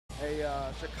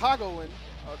a Chicagoan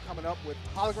coming up with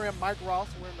HologramMikeRoss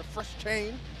wearing the fresh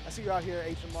chain. I see you out here,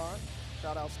 HMR.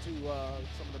 Shout outs to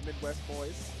some of the Midwest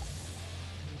boys.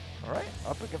 All right,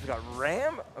 up against, we got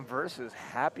Ram versus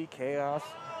Happy Chaos.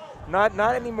 Not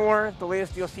anymore the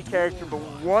latest DLC character, but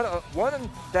one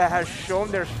that has shown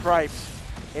their stripes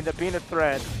into being a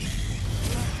threat.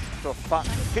 So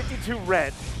 52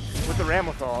 red with the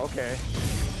Ramlethal, okay.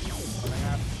 They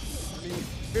have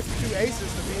 52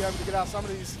 aces to be able to get out some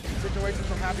of these situations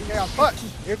from Happy Chaos. But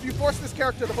if you force this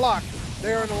character to block,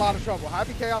 they're in a lot of trouble.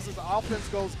 Happy Chaos's offense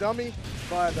goes dummy,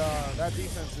 but that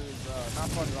defense is not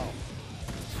fun at all.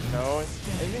 No, and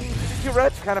 52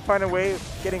 reds kind of find a way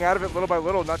of getting out of it little by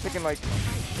little, not taking like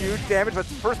huge damage, but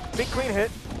first big clean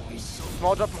hit.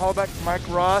 Small jump from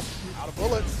HologramMikeRoss. Out of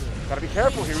bullets. Gotta be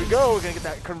careful, here we go. We're gonna get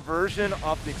that conversion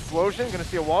off the explosion. Gonna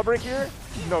see a wall break here.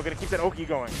 No, gonna keep that Oki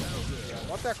going. Yeah,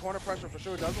 want that corner pressure for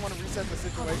sure. Doesn't want to reset the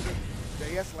situation.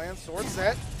 JS lands sword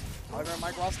set.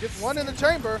 HologramMikeRoss gets one in the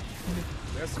chamber.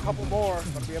 There's a couple more.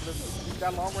 Gonna be able to keep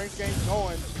that long range game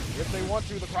going if they want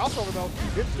to. The crossover though,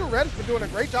 52 Red has been doing a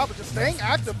great job of just staying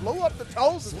active, blow up the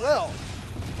toes as well.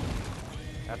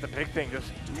 That's the big thing,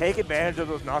 just take advantage of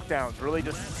those knockdowns. Really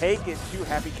just take it to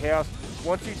Happy Chaos.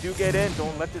 Once you do get in,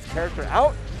 don't let this character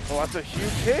out. Oh, that's a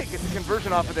huge hit, get the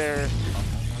conversion off of there.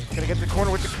 Gonna get the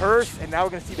corner with the curse, and now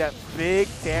we're gonna see that big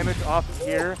damage off of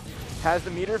here. Has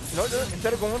the meter, no,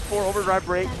 instead of going for overdrive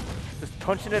break, just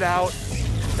punching it out.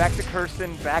 Back to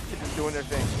cursing, back to just doing their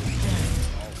thing.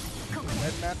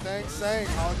 Letting that thing sing.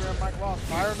 HologramMikeRoss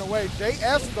firing away.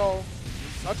 JS though,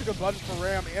 such a good button for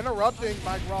Ram, interrupting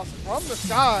MikeRoss from the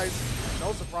skies.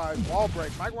 No surprise, wall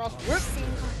break. MikeRoss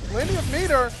with plenty of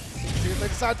meter. See if they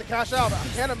decide to cash out. I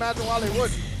can't imagine why they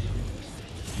wouldn't.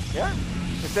 Yeah,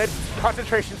 instead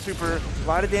concentration super, a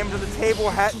lot of damage on the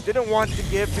table. Didn't want to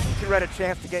give 52 Red a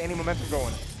chance to get any momentum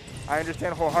going. I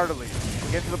understand wholeheartedly.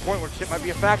 We get to the point where chip might be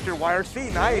a factor.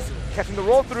 YRC, nice, catching the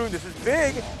roll through. This is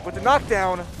big with the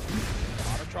knockdown. A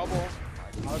lot of trouble.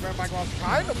 HologramMikeRoss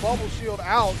trying to bubble shield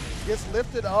out, gets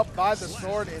lifted up by the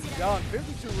sword and done.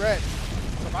 52 Red,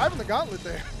 surviving the gauntlet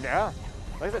there. Yeah,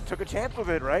 like I said, took a chance with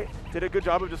it, right? Did a good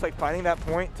job of just like finding that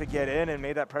point to get in and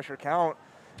made that pressure count.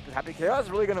 Happy Chaos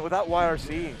is really gonna, without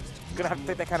YRC, gonna have to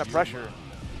take that kind of pressure.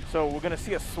 So we're gonna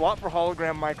see a swap for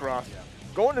HologramMikeRoss.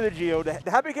 Going to the Geo, the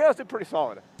Happy Chaos did pretty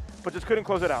solid, but just couldn't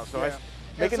close it out. So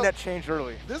making that change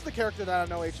early. This is the character that I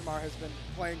know HMR has been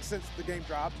playing since the game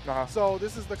dropped. So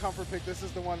this is the comfort pick. This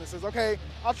is the one that says, okay,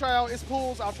 I'll try out its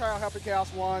pools. I'll try out Happy Chaos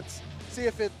once, see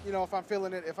if it, if I'm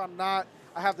feeling it. If I'm not,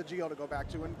 I have the Geo to go back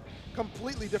to, and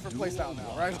completely different playstyle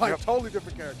now, right? Like totally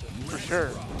different character. For sure.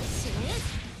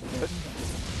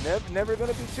 But never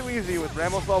gonna be too easy with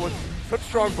Ramlethal with such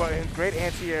strong buttons, great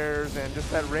anti-airs, and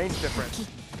just that range difference.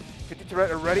 52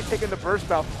 Red already taking the burst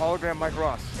out from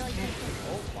HologramMikeRoss.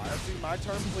 Oh, YRC, my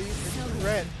turn please. 52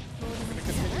 Red. Going to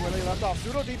continue where they left off.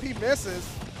 Pseudo DP misses.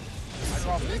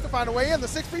 MikeRoss needs to find a way in. The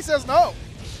 6P says no.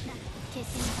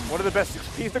 One of the best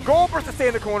 6Ps. The goal burst to stay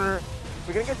in the corner.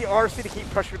 We're gonna get the RC to keep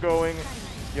pressure going.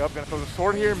 Yup, gonna throw the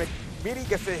sword here. Meaty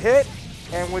gets a hit.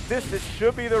 And with this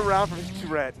should be the round for 52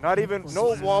 Red. Not even,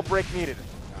 no wall break needed.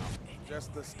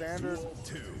 Just the standard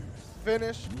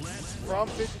finish from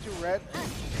 52 Red.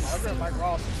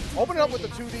 HologramMikeRoss opening up with the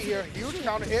 2D here. Huge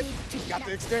counter hit. Got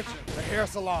the extension. The hair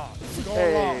salon.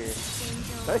 Going long.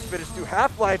 Nice finish too.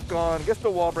 Half-life gone. Gets the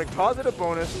wall break. Positive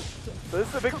bonus. So this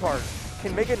is a big part.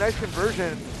 Can make a nice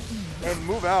conversion and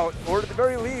move out. Or at the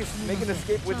very least, make an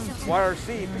escape with YRC.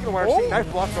 Speaking of YRC, nice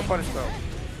block for punish though.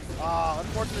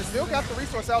 Unfortunately, still got the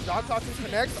resource out. Dog Talk 2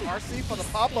 connects. RC for the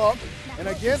pop-up. And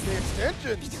again, the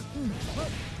extensions.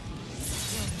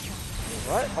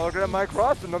 Right,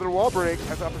 HologramMikeRoss, another wall break,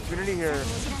 has an opportunity here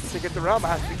to get the round, but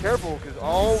has to be careful because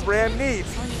all Ram needs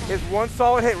is one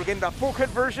solid hit. We're getting that full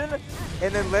conversion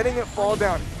and then letting it fall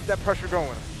down, keep that pressure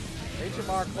going.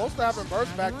 HMR close to having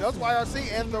burst back, does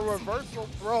YRC and the reversal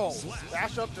throw.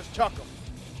 Dash up, just chuck him.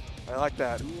 I like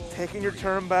that. Taking your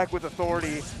turn back with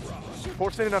authority,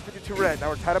 forcing it on 52 Red. Now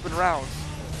we're tied up in rounds.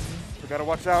 We gotta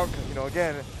watch out because,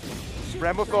 again,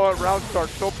 Ramlethal at round start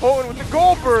so potent with the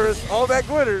gold burst, all that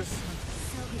glitters.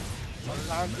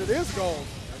 Sometimes it is gold.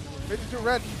 52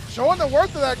 Red showing the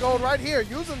worth of that gold right here,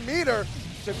 using meter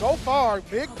to go far.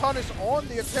 Big punish on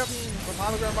the attempt from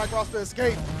HologramMikeRoss to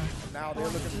escape. Now they're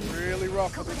looking really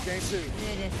rough for this game too.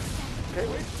 Okay,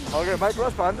 wait.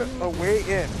 HologramMikeRoss found a way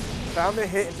in. Found the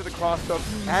hit into the cross-up,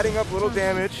 adding up little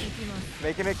damage,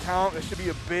 making it count. This should be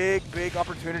a big, big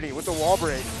opportunity with the wall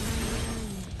break.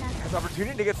 Has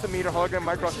opportunity to get some meter.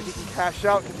 HologramMikeRoss, if he can cash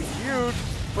out, can be huge.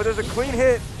 But there's a clean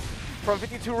hit from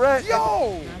 52 Red.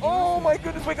 Yo! Oh my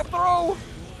goodness, wake up throw!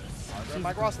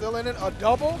 HologramMikeRoss still in it. A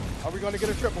double? Are we going to get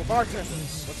a triple? Bartender.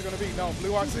 What's it going to be? No,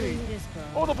 blue RC.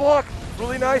 Oh, the block.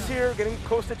 Really nice here. Getting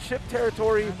close to chip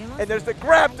territory. And there's the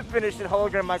grab to finish, and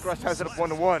HologramMikeRoss ties it up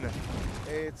 1-1.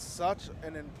 It's such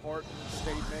an important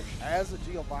statement as a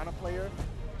Giovanna player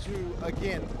to,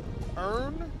 again,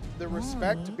 earn the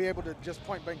respect to be able to just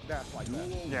point-blank dash like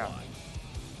that. Yeah.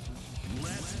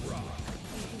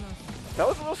 That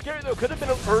was a little scary, though. Could have been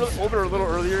over a little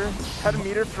earlier. Had a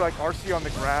meter for, like, RC on the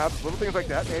grab. Little things like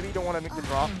that. Maybe you don't want to make the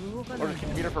drop or just keep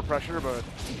the meter for pressure, but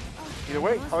either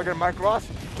way, HologramMikeRoss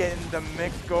getting the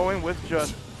mix going with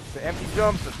just the empty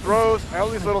jumps, the throws, all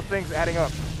these little things adding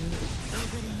up.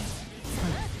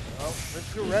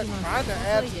 Red trying to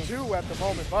add to 2 at the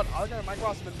moment, but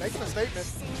HologramMikeRoss has been making a statement.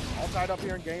 All tied up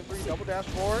here in game 3, double dash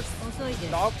forward.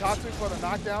 Dog Toxic for the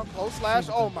knockdown, close slash.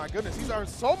 Oh my goodness, he's earned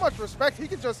so much respect. He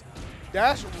can just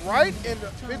dash right into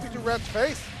 52 Red's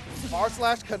face. R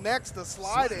slash connects the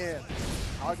slide in.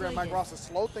 HologramMikeRoss has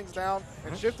slowed things down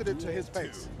and shifted it to his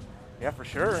pace. Yeah, for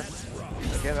sure.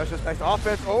 Again, that's just nice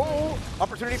offense. Oh,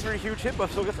 opportunity for a huge hit, but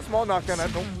still gets a small knockdown.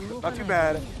 Not too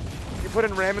bad. You put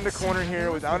in Ram in the corner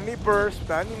here without any burst,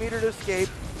 without any meter to escape.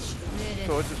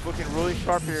 So it's just looking really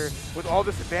sharp here with all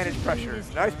this advantage pressure.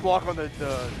 Nice block on the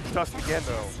dust again,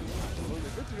 though.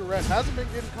 52 Red hasn't been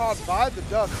getting caught by the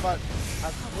dust, but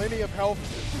has plenty of health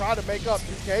to try to make up.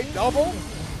 2K double.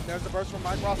 There's the burst from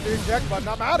MikeRoss to eject, but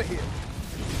I'm out of here.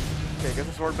 Okay, gets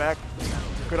the sword back.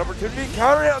 Good opportunity.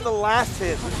 Counter it on the last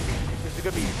hit. This is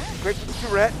going to be great for the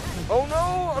Tourette. Oh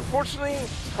no, unfortunately,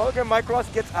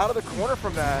 HologramMikeRoss gets out of the corner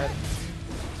from that.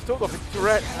 Still though,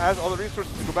 Tourette has all the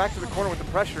resources to go back to the corner with the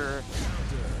pressure.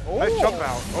 Oh. Nice jump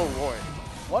out. Oh boy.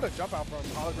 What a jump out from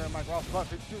HologramMikeRoss, but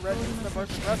 52 Red using the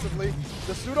burst aggressively.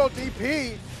 The pseudo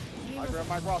DP.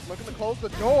 HologramMikeRoss looking to close the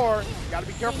door. You gotta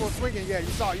be careful of swinging. Yeah, you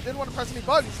saw, you didn't want to press any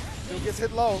buttons. Still gets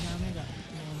hit low.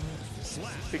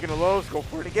 Speaking of lows, go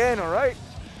for it again, all right.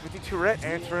 52 Red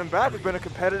answering back. It's been a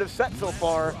competitive set so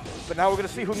far, but now we're gonna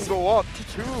see who can go up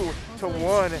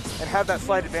 2-1 and have that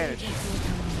slight advantage.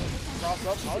 Cross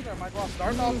up, HologramMikeRoss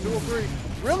starting off 2-3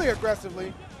 really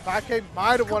aggressively. 5K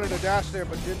might have wanted a dash there,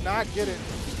 but did not get it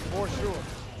for sure.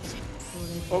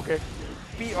 Okay,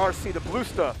 BRC, the blue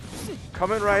stuff,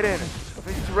 coming right in.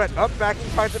 52 Red up back, he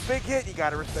finds a big hit. You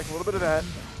gotta respect a little bit of that.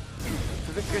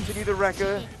 Doesn't continue the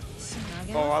Rekka.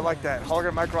 Oh, I like that.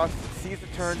 HologramMikeRoss sees the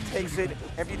turn, takes it,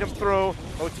 empty jump throw.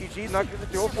 OTG not going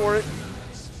to go for it.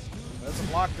 There's a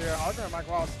block there.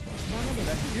 HologramMikeRoss,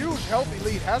 that huge healthy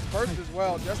lead, has burst as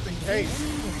well, just in case.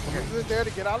 Uses it there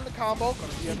to get out of the combo. Going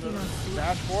to be able to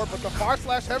dash forward, but the far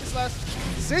slash, heavy slash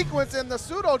sequence and the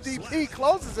pseudo DP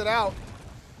closes it out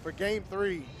for game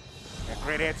 3. Yeah,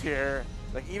 great anti-air.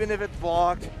 Like, even if it's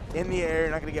blocked in the air,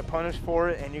 you're not going to get punished for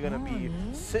it, and you're going to be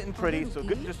sitting pretty. So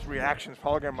good just reactions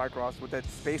for HologramMikeRoss with that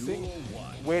spacing,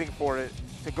 waiting for it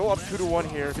to go up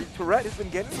 2-1 here. Tourette has been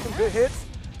getting some good hits,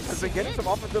 has been getting some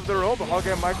offense of their own, but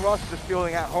HologramMikeRoss is just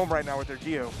feeling at home right now with their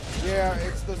Geo. Yeah,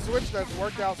 it's the switch that's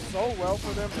worked out so well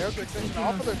for them. There's the extension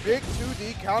off of their big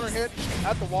 2D counter hit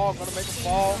at the wall, going to make them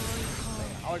fall.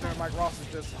 HologramMikeRoss is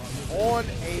just on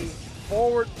a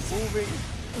forward-moving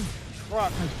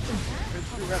truck.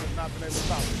 52 Red has not been able to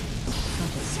stop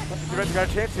it. Red's got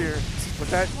a chance here with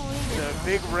that the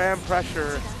big ram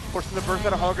pressure, forcing the burst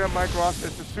out of HologramMikeRoss.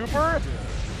 It's a super.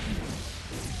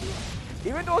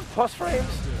 Even though it's plus frames,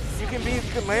 you can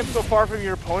land so far from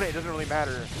your opponent, it doesn't really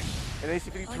matter. And then you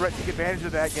see 52 Red take advantage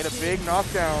of that, get a big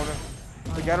knockdown.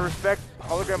 We gotta respect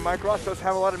HologramMikeRoss does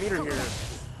have a lot of meter here.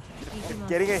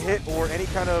 Getting a hit or any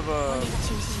kind of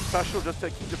special just to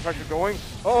keep the pressure going.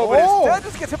 Oh, but instead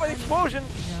just gets hit by the explosion.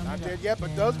 Not dead yet,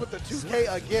 but does with the 2K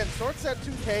again. Short set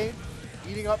 2K,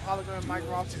 eating up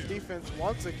HologramMikeRoss' defense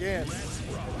once again.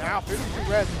 And now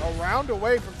 52 Reds a round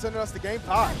away from sending us to game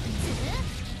 5.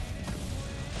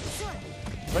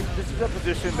 But this is a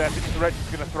position that 52 Reds is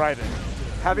going to thrive in.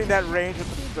 Having that range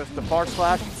with the far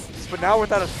slash, but now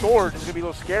without a sword, it's going to be a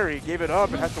little scary. Gave it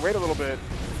up and has to wait a little bit.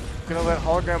 Gonna let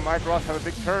HologramMikeRoss have a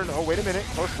big turn. Oh, wait a minute.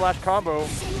 Close slash combo.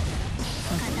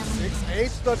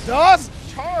 6H the dust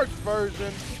charge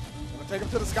version. Gonna take him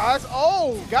to the skies.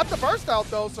 Oh, got the burst out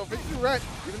though. So 52 Red,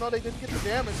 even though they didn't get the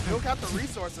damage, still got the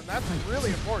resource, and that's really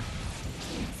important.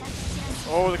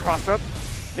 Oh, the cross up.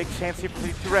 Big chance here for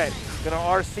 52 Red. Gonna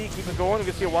RC, keep it going. We're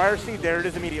gonna see a YRC. There it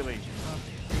is immediately.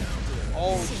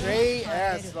 Oh,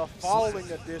 JS, the following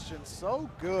edition. So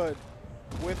good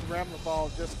with Ramlethal,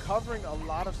 just covering a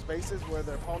lot of spaces where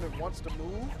the opponent wants to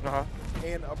move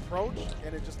and approach,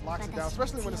 and it just locks it down,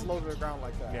 especially when it's low to the ground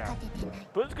like that. Yeah,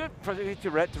 but it's good for the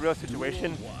Tourette to real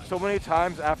situation. So many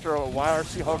times after a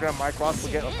YRC, HologramMikeRoss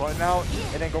will get a button out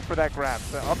and then go for that grab.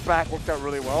 The up back worked out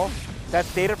really well.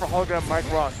 That's data for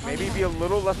HologramMikeRoss. Maybe be a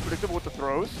little less predictable with the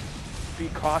throws. Be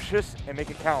cautious and make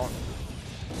it count.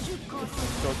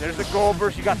 So there's the goal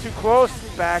burst. You got too close.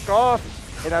 Back off.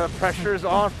 And now the pressure is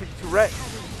on. 52 Ret.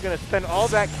 He's going to spend all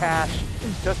that cash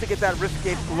just to get that risk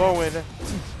gauge glowing.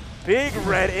 Big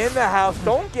Red in the house.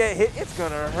 Don't get hit. It's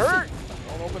going to hurt.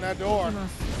 Don't open that door.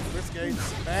 Risk gauge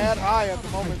is mad high at the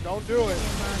moment. Don't do it.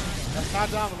 That's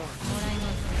not dominant.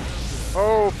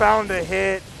 Oh, found a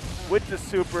hit with the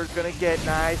super. It's going to get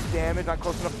nice damage. Not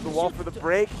close enough to the wall for the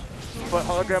break. But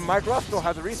HologramMikeRoss still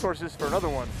has the resources for another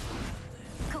one.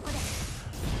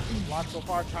 Block so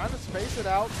far, trying to space it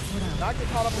out, not get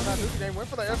caught up in that neutral game. Went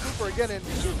for the air super again and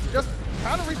just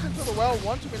kind of reached into the well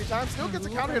one too many times. Still gets a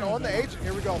counter hit on the H.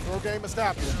 Here we go, throw game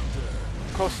established.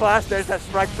 Close slash, there's that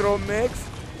strike throw mix.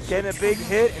 Getting a big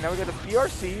hit, and now we get a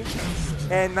BRC.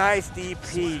 And nice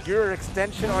DP. Your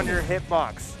extension on your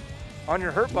hitbox. On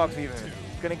your hurtbox even.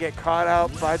 Gonna get caught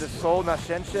out by the Soul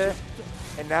Nascenshe.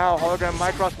 And now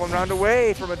HologramMikeRoss 1 round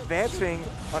away from advancing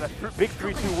on a big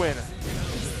 3-2 win.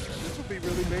 This would be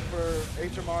really big for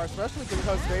HMR, especially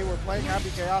because they were playing Happy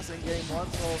Chaos in game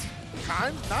 1. So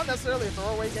not necessarily a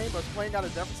throwaway game, but playing out a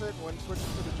deficit when switching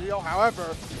to the Geo. However,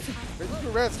 52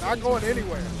 Red's not going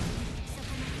anywhere.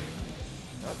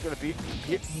 That's going to be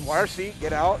YRC,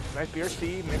 get out, nice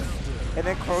BRC, mix, and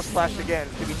then close slash again.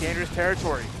 It's going to be dangerous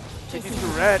territory. 52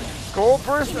 Red, gold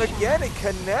burst again, it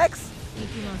connects.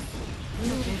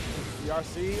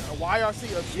 BRC, a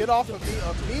YRC, a get off of me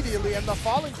immediately, and the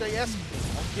falling JS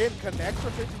again connects for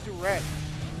 52 Red.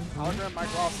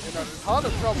 HologramMikeRoss in a ton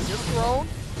of trouble, gets thrown,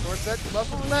 short set,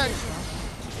 muscle back.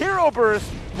 Hero Burst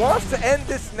wants to end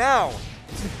this now.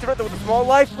 With a small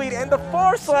life lead, and the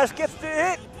far slash gets to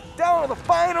hit down on the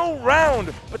final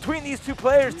round between these two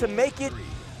players to make it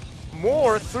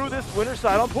more through this winner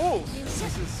side on pools.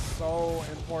 This is so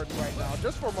important right now,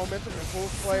 just for momentum in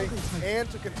pools play and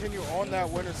to continue on that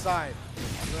winner side.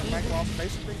 HologramMikeRoss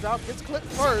spacing things out, gets clipped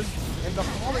first, and the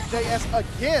falling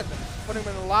JS again put him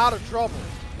in a lot of trouble.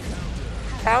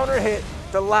 Counter hit,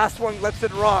 the last one lets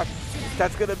it rock.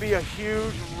 That's going to be a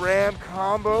huge Ram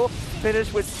combo.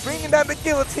 Finish with bringing down the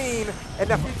guillotine. And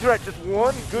now from Threat, just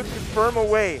one good confirm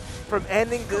away from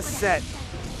ending this set.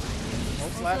 No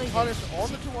slash punish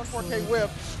on the 214K whip.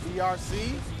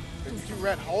 BRC, 52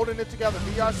 Red holding it together.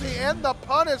 BRC and the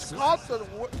punish caught the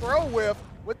throw whiff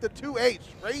with the 2H.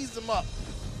 Raise him up.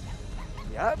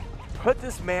 Yep. Put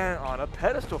this man on a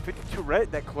pedestal. 52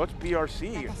 Red, that clutch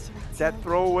BRC. That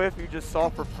throw whiff you just saw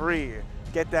for free.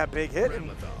 Get that big hit.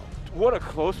 And what a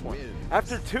close one.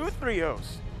 After 2 3-0s.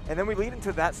 And then we lead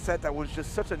into that set that was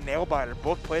just such a nail biter.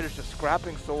 Both players just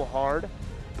scrapping so hard.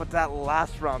 But that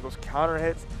last round, those counter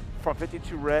hits from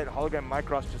 52 Red,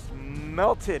 HologramMikeRoss just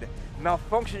melted,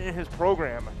 malfunctioned in his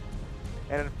program.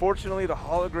 And unfortunately, the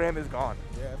hologram is gone.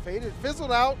 Yeah, faded,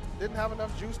 fizzled out, didn't have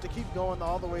enough juice to keep going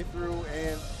all the way through.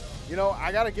 And, you know,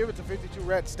 I got to give it to 52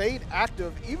 Red. Stayed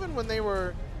active, even when they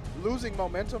were losing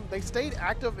momentum, they stayed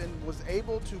active and was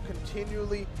able to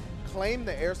continually claim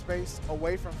the airspace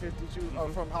away from 52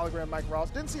 from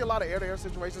HologramMikeRoss. Didn't see a lot of air-to-air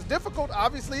situations. Difficult,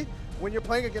 obviously, when you're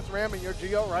playing against Ram and your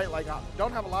Geo, right? Like,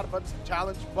 don't have a lot of buttons to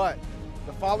challenge, but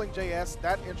the falling JS,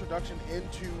 that introduction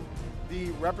into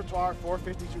the repertoire for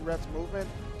 52 Red's movement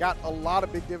got a lot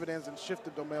of big dividends and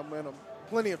shifted the momentum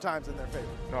plenty of times in their favor.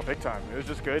 No, big time. It was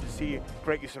just good to see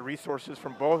great use of resources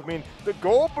from both. I mean, the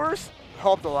goal burst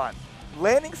helped a lot.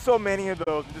 Landing so many of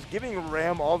those and just giving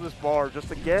Ram all this bar just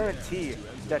to guarantee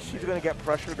that she's going to get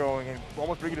pressure going and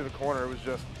almost bring it to the corner. It was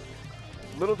just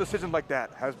little decisions like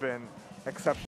that has been exceptional.